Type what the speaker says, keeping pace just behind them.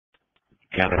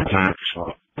Camden time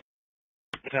for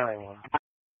Battalion 1.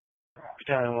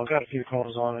 Battalion 1, got a few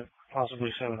calls on it.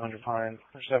 Possibly 700 pine,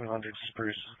 or 700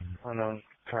 spruce. Unknown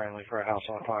currently for a house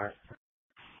on fire.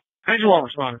 Engine 1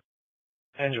 responding.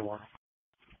 Engine 1.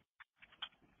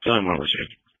 Battalion 1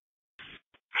 received.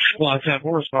 Squad 10,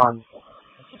 we'll respond.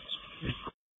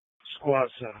 Squad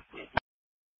 7.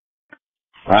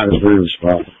 Ladder 3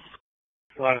 respond.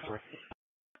 Ladder 3.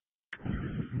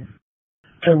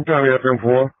 Camden County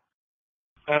FM4.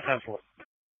 FM4.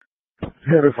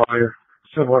 Head of fire.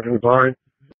 700 pine.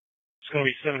 It's going to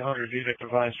be 700 Victor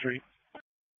Vine Street.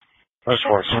 That's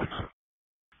far.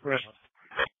 Rest.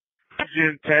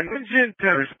 Engine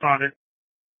 10 responded.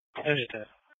 Engine 10.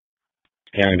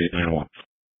 Camden 9-1.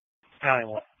 Battalion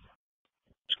 1.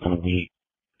 It's going to be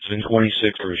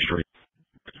 1026 First Street.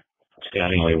 It's the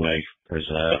alleyway. There's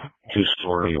a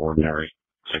 2-story ordinary.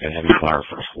 It's like a heavy fire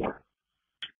first floor.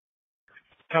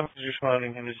 Company's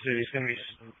responding in the city. It's going to be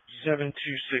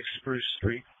 726 Spruce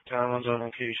Street. Town one's on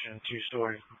location.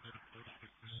 2-story.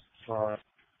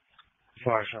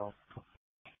 Fire zone.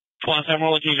 Squad 7, we're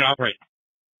location operate.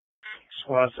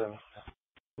 Squad 7.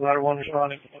 Ladder 1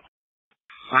 responding.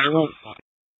 Ladder 1.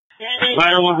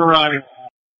 Ladder 1's arriving.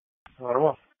 Ladder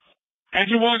 1.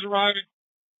 Engine 1's arriving.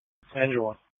 Engine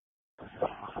 1.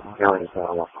 Battalion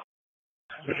 1.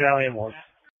 Battalion 1.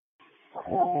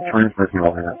 Transfer to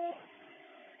all that.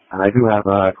 And I do have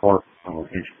a car on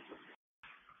location.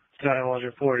 Battalion 1's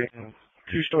reporting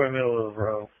 2-story middle of the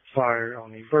row. Fire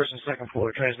on the first and second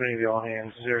floor. Transmitting to all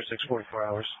hands. 0644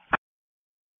 hours.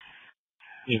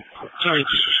 Sorry.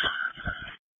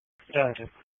 Battalion 2.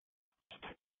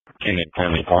 Camden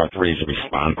County Car 3 to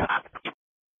respond.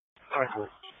 Car 3.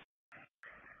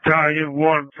 Battalion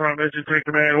 1 from Engine 10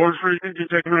 Command. Orders for Engine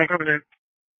 10 Command coming in.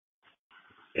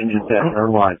 Engine 10,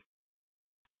 turn wide.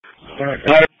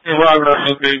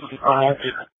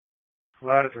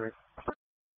 Ladder 3.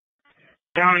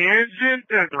 County Engine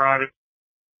 10 arriving.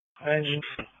 Engine.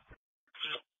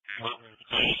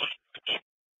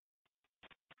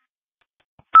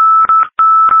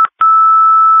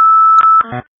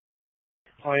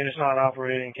 All units not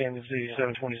operating. Camden City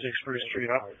 726 Spruce Street.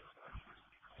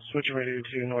 Switching radio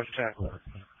to North Attack.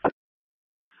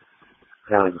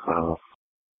 Battalion 5.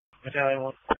 Battalion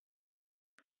 1.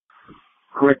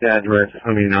 Correct address,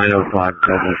 905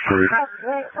 Dublin Street.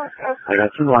 I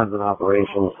got 2 lines in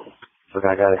operation. So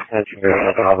I got extension here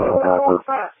at the other one.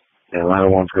 And ladder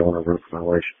 1's going to roof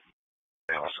ventilation.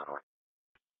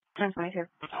 1022.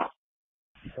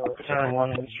 Battalion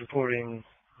 1 is reporting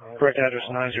correct address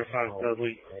 905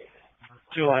 Dudley.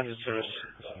 2 lines of service.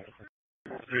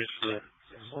 3 is for the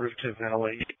roof tip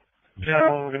ventilate.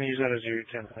 Battalion 1, we're going to use that as your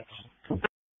 10 minutes.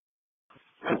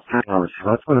 So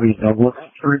that's going to be Douglas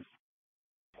Street.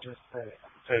 So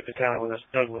Battalion 1, that's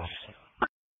Douglas.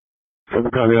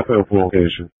 Camden County FM4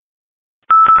 location.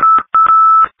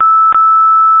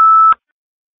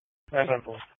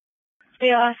 FM4.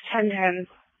 BLS 1010.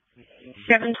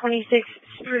 726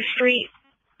 Spruce Street,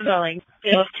 dwelling.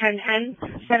 BLS 1010.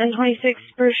 726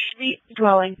 Spruce Street,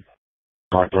 dwelling.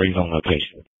 Car 3's on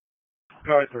location.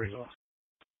 Car 3.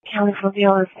 County for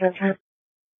BLS 1010.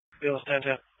 BLS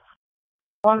 1010.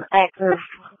 1 active.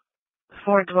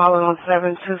 4 dwelling on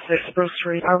 726 Spruce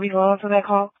Street. Are we going for that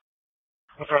call?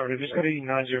 Affirmative. It's going to be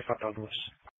 905 Douglas.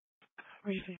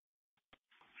 What do you think?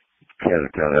 Camden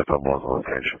County FM1's on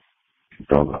location.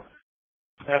 Douglas.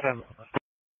 FM.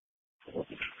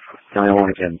 County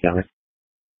 1 Camden County.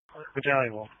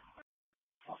 Battalion 1.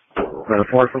 Got a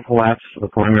partial collapse of the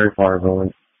primary fire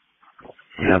building.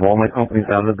 I have all my companies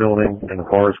out of the building, and the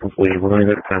car is complete. We're going to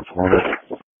go to defense on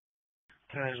it.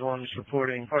 Battalion 1 is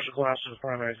reporting partial collapse of the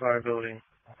primary fire building.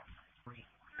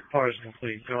 Car is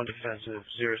complete. Going defensive.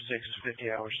 06 is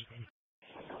 50 hours.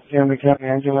 Camden County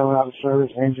Engine 11 out of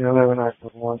service. Engine 11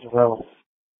 active. 1's available.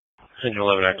 Engine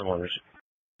 11 active orders.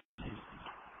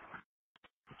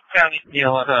 County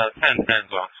BLS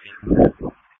 1010's off.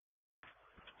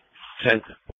 10.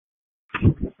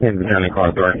 Camden County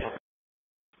Car 3.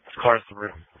 Car 3.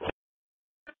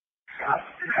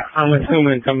 I'm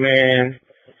assuming command.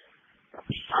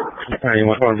 Battalion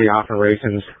 1 going to be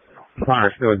operations.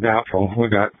 Fire's still doubtful. We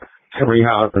got 3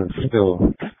 houses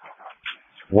still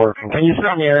working. Can you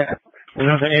show me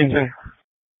another engine?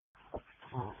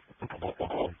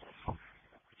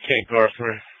 Okay, Car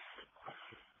 3.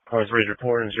 Car 3 is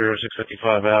reporting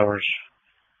 0655 hours.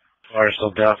 Fire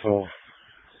still doubtful.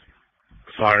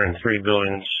 Fire in 3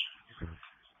 buildings.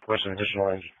 Request an additional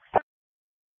engine.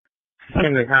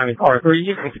 Camden County Car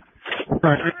 3.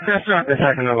 That's not the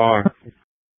second alarm.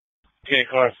 Okay,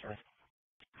 Car 3.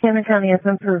 Camden County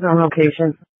FM2 is on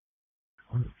location.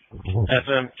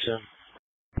 FM 2.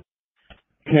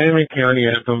 Camden County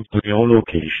FM 3 on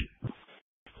location.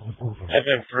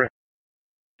 FM 3.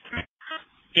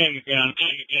 Camden County.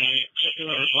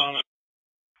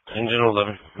 Engine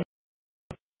 11.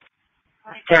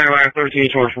 Cadillac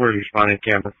 1324 responding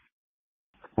Camden.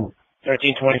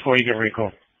 1324, you get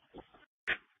recall.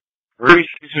 Ruby,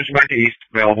 switch back to east,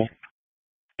 available.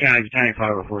 County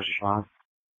 504 respond.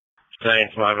 Battalion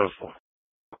 504.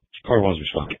 Car 1's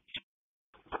responding.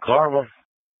 Car 1.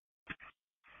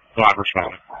 5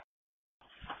 responding.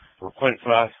 For Quint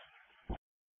 5.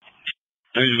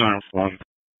 Engine 9 responding.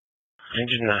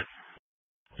 Engine 9.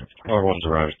 Car 1's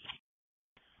arrived.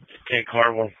 Okay,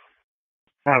 Car 1.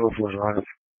 504's arrived.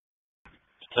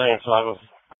 Battalion 504.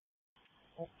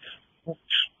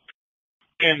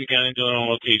 Camden County, doing on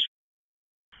location.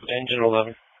 Engine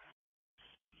 11.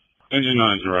 Engine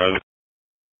 9's arrived.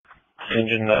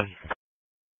 Engine 9.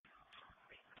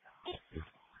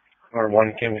 Car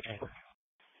 1, Camden County.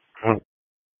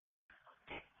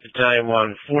 Battalion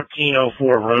 1,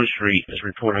 1404 Rose Street is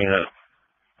reporting an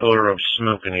odor of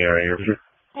smoke in the area. It's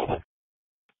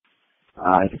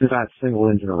just that single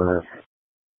engine over there.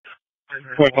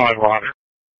 Quint 5 arrived.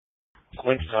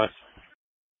 Quint 5.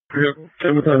 Yep,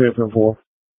 Camden County FM 4.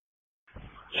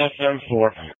 FM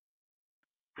 4.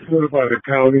 Notify the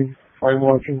county, fire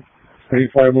marshal,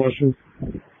 state fire marshal.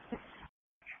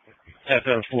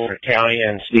 FM 4, County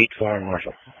and State Fire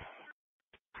Marshal.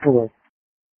 Hello.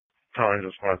 Collins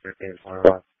was 113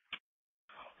 Fire.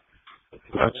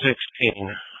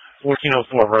 16.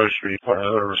 1404 Rose Street,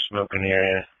 odor of smoke in the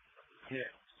area.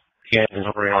 Camden's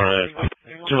operating on a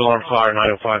 2-alarm fire,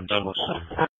 905 Douglas.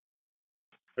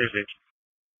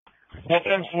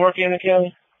 FM 4, Camden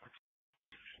County?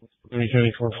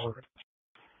 County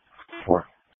 4.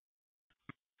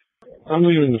 I'm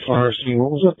leaving the fire scene.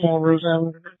 What was that called, Rose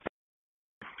Avenue?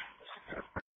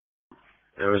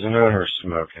 There was an odor of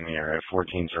smoke in the area,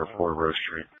 1404 Rose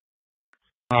Street.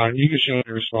 You can show me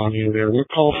responding there. What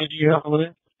call did you have over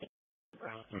there?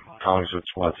 Collingswood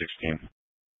Squad 16.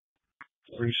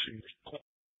 Received.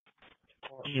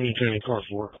 County Car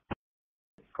 4.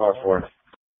 Car 4.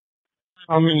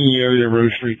 I'm in the area of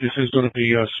Rose Street. This is going to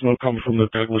be smoke coming from the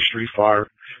Douglas Street fire.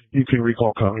 You can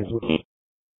recall Collingswood.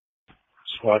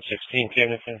 Squad 16,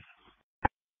 Camden County.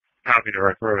 Copy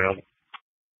direct road.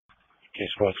 Okay,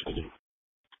 Squad 16.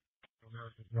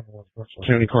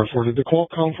 County Car 4. Did the call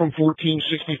come from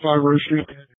 1465 Rose Street?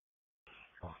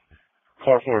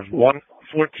 Car 4 is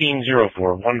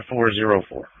 1404,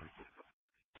 1404.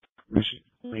 The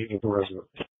resident.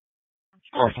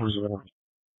 Car 4 is available.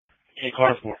 Okay,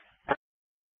 Car 4.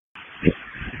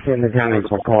 Camden County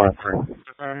for Car 3.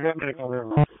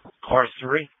 Car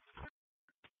 3.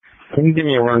 Can you give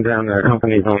me a rundown of the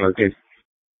companies on location?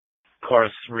 Car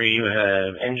 3, you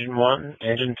have Engine 1,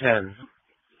 Engine 10,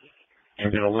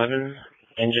 Engine 11,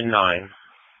 Engine 9,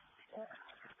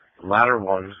 Ladder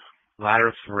 1,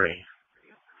 Ladder 3,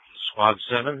 Squad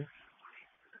 7,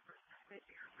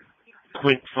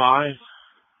 Quint 5,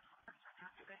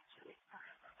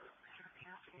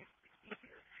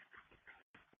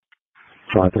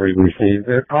 Squad 3 received.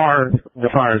 The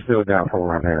fire is still down for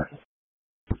around here.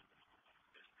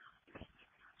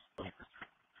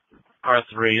 Car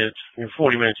 3, you're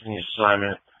 40 minutes in the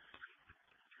assignment.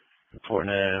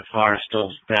 Reporting a fire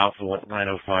still doubtful at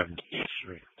 905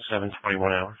 Street,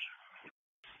 721 hours.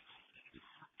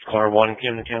 Car 1,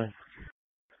 Camden County.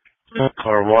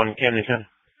 Car 1, Camden County.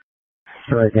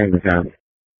 Sorry, Camden County.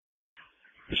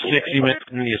 60 minutes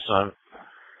in the assignment.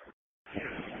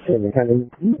 Camden County,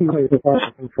 you can play the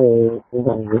fire control. We're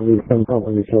going to release some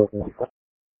company shortly.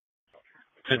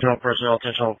 Attention all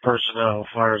personnel,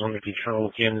 fires under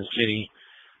control, Camden City,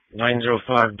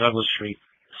 905 Douglas Street,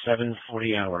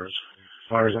 740 hours.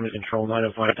 Fires under control,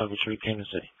 905 Douglas Street, Camden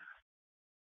City.